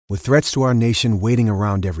With threats to our nation waiting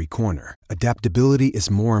around every corner, adaptability is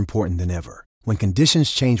more important than ever. When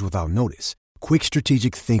conditions change without notice, quick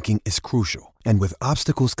strategic thinking is crucial. And with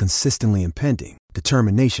obstacles consistently impending,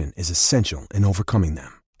 determination is essential in overcoming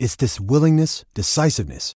them. It's this willingness,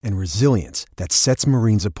 decisiveness, and resilience that sets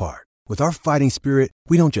Marines apart. With our fighting spirit,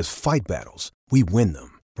 we don't just fight battles, we win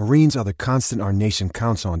them. Marines are the constant our nation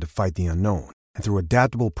counts on to fight the unknown. And through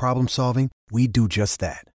adaptable problem solving, we do just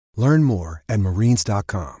that. Learn more at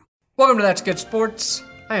marines.com. Welcome to That's Good Sports.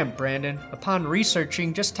 I am Brandon. Upon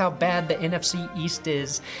researching just how bad the NFC East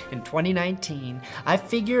is in 2019, I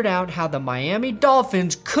figured out how the Miami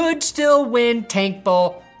Dolphins could still win Tank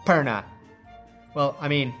Bowl Perna. Well,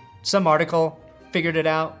 some article figured it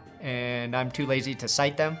out, and I'm too lazy to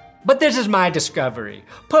cite them. But this is my discovery.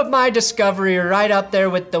 Put my discovery right up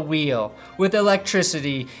there with the wheel, with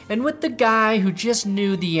electricity, and with the guy who just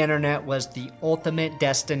knew the internet was the ultimate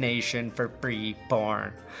destination for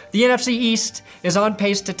pre-porn. The NFC East is on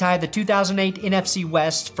pace to tie the 2008 NFC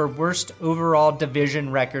West for worst overall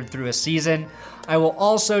division record through a season. I will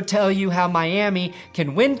also tell you how Miami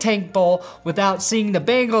can win Tank Bowl without seeing the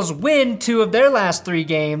Bengals win 2 of their last 3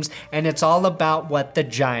 games, and it's all about what the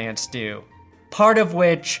Giants do. Part of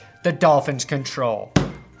which the Dolphins control.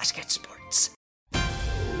 Let's get sports.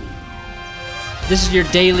 This is your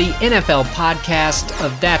daily NFL podcast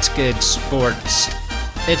of That's Good Sports.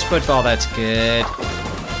 It's football that's good.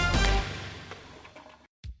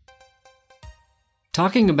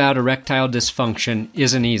 Talking about erectile dysfunction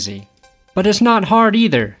isn't easy. But it's not hard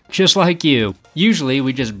either, just like you. Usually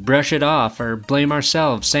we just brush it off or blame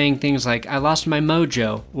ourselves, saying things like, I lost my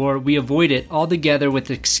mojo, or we avoid it altogether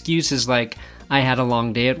with excuses like, I had a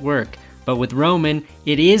long day at work. But with Roman,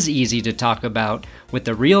 it is easy to talk about with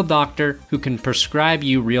a real doctor who can prescribe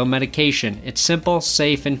you real medication. It's simple,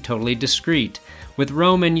 safe, and totally discreet. With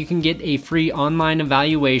Roman, you can get a free online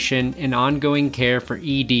evaluation and ongoing care for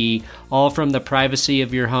ED, all from the privacy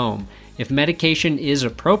of your home. If medication is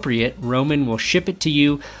appropriate, Roman will ship it to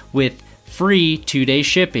you with free 2-day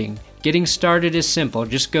shipping. Getting started is simple.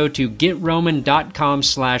 Just go to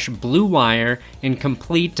GetRoman.com/BlueWire and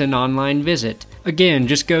complete an online visit. Again,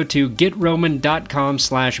 just go to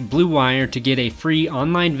GetRoman.com/BlueWire to get a free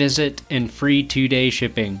online visit and free 2-day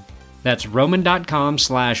shipping. That's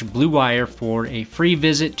Roman.com/BlueWire for a free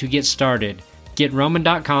visit to get started.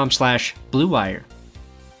 GetRoman.com/BlueWire.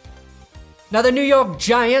 Now the New York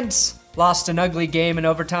Giants lost an ugly game in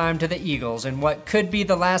overtime to the Eagles in what could be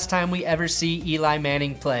the last time we ever see Eli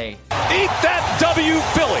Manning play. Eat that W,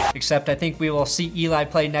 Philly! Except I think we will see Eli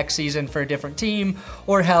play next season for a different team,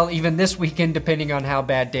 or hell, even this weekend, depending on how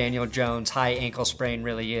bad Daniel Jones' high ankle sprain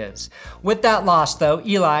really is. With that loss, though,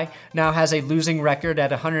 Eli now has a losing record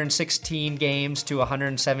at 116 games to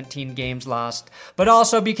 117 games lost, but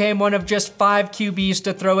also became one of just 5 QBs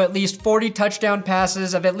to throw at least 40 touchdown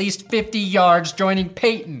passes of at least 50 yards, joining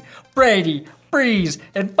Peyton, Brady, Breeze,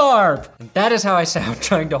 and Favre. And that is how I sound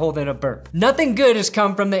trying to hold in a burp. Nothing good has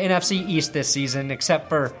come from the NFC East this season, except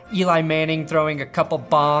for Eli Manning throwing a couple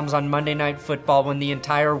bombs on Monday Night Football when the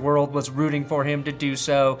entire world was rooting for him to do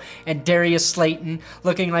so, and Darius Slayton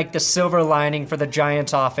looking like the silver lining for the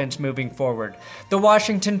Giants' offense moving forward. The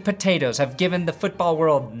Washington Potatoes have given the football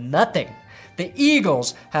world nothing. The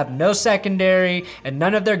Eagles have no secondary, and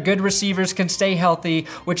none of their good receivers can stay healthy,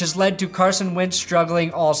 which has led to Carson Wentz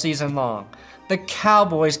struggling all season long. The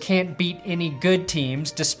Cowboys can't beat any good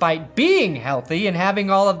teams despite being healthy and having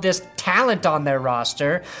all of this talent on their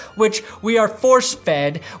roster, which we are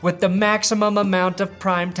force-fed with the maximum amount of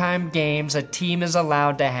primetime games a team is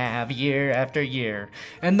allowed to have year after year.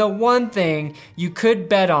 And the one thing you could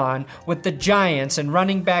bet on with the Giants and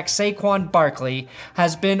running back Saquon Barkley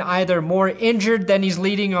has been either more injured than he's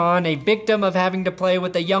leading on, a victim of having to play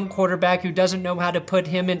with a young quarterback who doesn't know how to put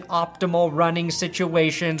him in optimal running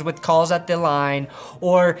situations with calls at the line,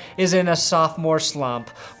 or is in a sophomore slump.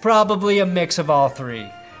 Probably a mix of all three.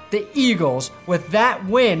 The Eagles, with that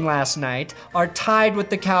win last night, are tied with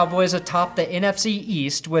the Cowboys atop the NFC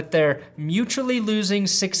East with their mutually losing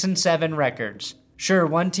 6-7 records. Sure,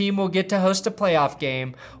 one team will get to host a playoff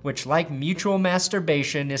game, which, like mutual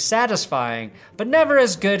masturbation, is satisfying, but never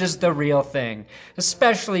as good as the real thing,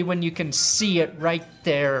 especially when you can see it right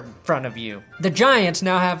there in front of you. The Giants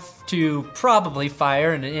now have to probably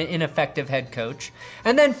fire an ineffective head coach,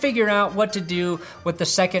 and then figure out what to do with the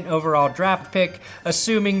second overall draft pick,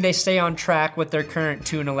 assuming they stay on track with their current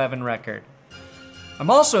 2-11 record. I'm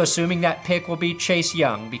also assuming that pick will be Chase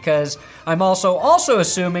Young, because I'm also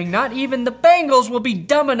assuming not even the Bengals will be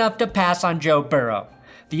dumb enough to pass on Joe Burrow.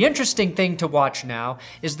 The interesting thing to watch now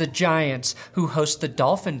is the Giants, who host the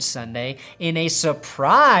Dolphins Sunday in a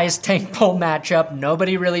surprise Tank Bowl matchup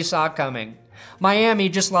nobody really saw coming. Miami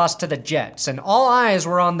just lost to the Jets, and all eyes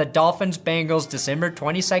were on the Dolphins-Bengals December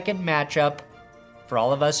 22nd matchup for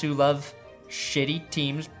all of us who love shitty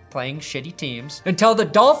teams playing shitty teams, until the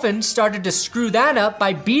Dolphins started to screw that up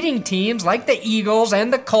by beating teams like the Eagles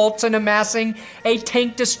and the Colts and amassing a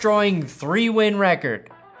tank-destroying 3-win record,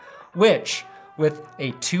 which, with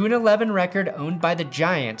a 2-11 record owned by the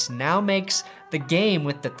Giants, now makes the game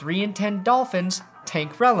with the 3-10 Dolphins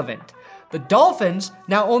tank relevant. The Dolphins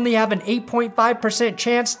now only have an 8.5%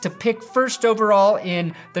 chance to pick first overall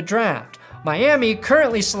in the draft. Miami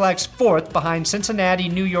currently selects fourth behind Cincinnati,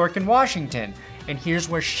 New York, and Washington. And here's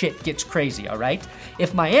where shit gets crazy, all right?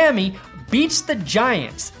 If Miami beats the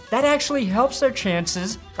Giants, that actually helps their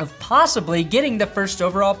chances of possibly getting the first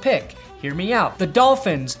overall pick. Hear me out. The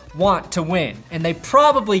Dolphins want to win, and they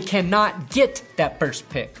probably cannot get that first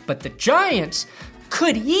pick. But the Giants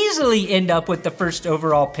could easily end up with the first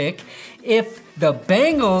overall pick if the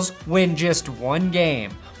Bengals win just one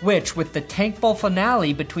game, which, with the Tank Bowl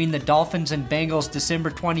finale between the Dolphins and Bengals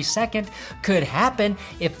December 22nd, could happen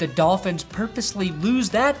if the Dolphins purposely lose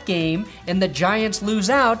that game and the Giants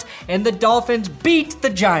lose out and the Dolphins beat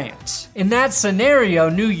the Giants. In that scenario,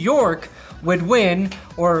 New York would win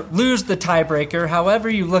or lose the tiebreaker, however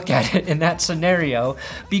you look at it in that scenario,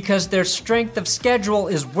 because their strength of schedule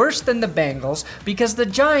is worse than the Bengals, because the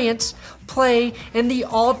Giants play in the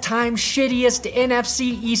all-time shittiest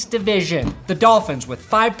NFC East division. The Dolphins, with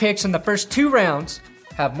 5 picks in the first 2 rounds,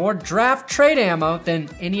 have more draft trade ammo than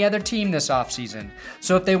any other team this offseason.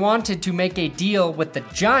 So if they wanted to make a deal with the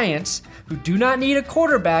Giants, who do not need a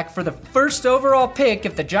quarterback for the first overall pick,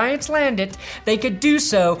 if the Giants land it, they could do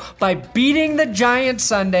so by beating the Giants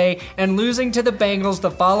Sunday and losing to the Bengals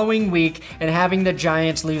the following week and having the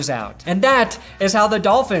Giants lose out. And that is how the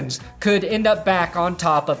Dolphins could end up back on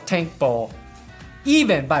top of Tank Bowl,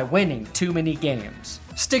 even by winning too many games.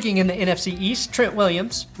 Sticking in the NFC East, Trent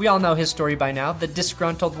Williams, we all know his story by now. The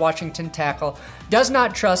disgruntled Washington tackle does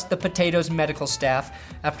not trust the Potatoes medical staff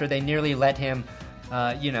after they nearly let him,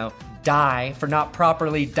 die for not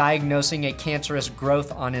properly diagnosing a cancerous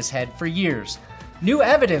growth on his head for years. New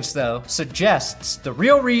evidence, though, suggests the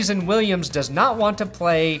real reason Williams does not want to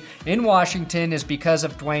play in Washington is because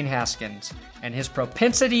of Dwayne Haskins and his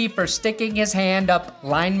propensity for sticking his hand up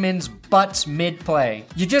linemen's butts mid-play.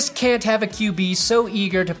 You just can't have a QB so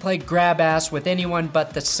eager to play grab-ass with anyone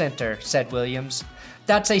but the center, said Williams.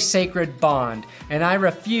 That's a sacred bond, and I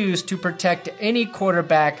refuse to protect any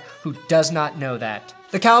quarterback who does not know that.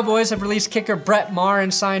 The Cowboys have released kicker Brett Maher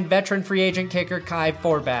and signed veteran free agent kicker Kai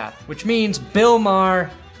Forbath, which means Bill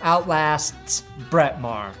Maher outlasts Brett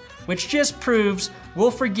Maher, which just proves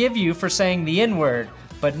we'll forgive you for saying the N-word,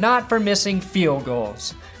 but not for missing field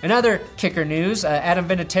goals. In other kicker news, Adam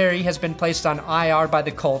Vinatieri has been placed on IR by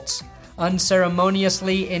the Colts,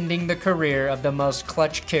 unceremoniously ending the career of the most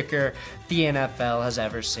clutch kicker the NFL has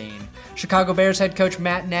ever seen. Chicago Bears head coach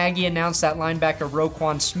Matt Nagy announced that linebacker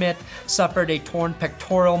Roquan Smith suffered a torn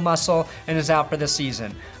pectoral muscle and is out for the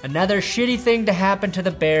season. Another shitty thing to happen to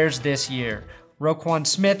the Bears this year. Roquan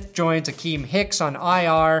Smith joins Akeem Hicks on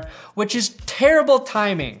IR, which is terrible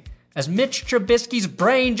timing, as Mitch Trubisky's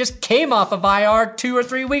brain just came off of IR 2 or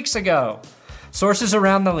 3 weeks ago. Sources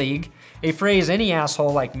around the league, a phrase any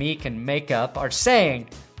asshole like me can make up, are saying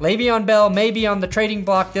Le'Veon Bell may be on the trading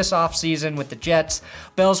block this offseason with the Jets.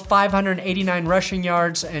 Bell's 589 rushing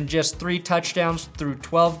yards and just 3 touchdowns through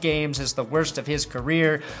 12 games is the worst of his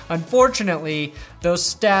career. Unfortunately, those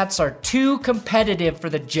stats are too competitive for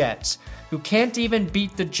the Jets, who can't even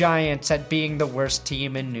beat the Giants at being the worst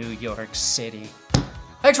team in New York City.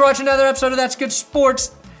 Thanks for watching another episode of That's Good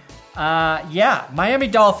Sports. Miami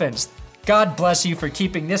Dolphins. God bless you for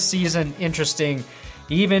keeping this season interesting,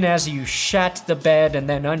 even as you shat the bed and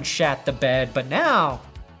then unshat the bed. But now,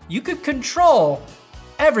 you could control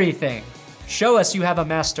everything. Show us you have a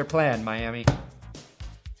master plan, Miami.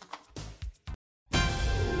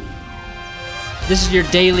 This is your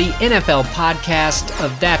daily NFL podcast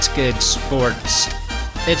of That's Good Sports.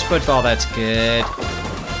 It's football that's good.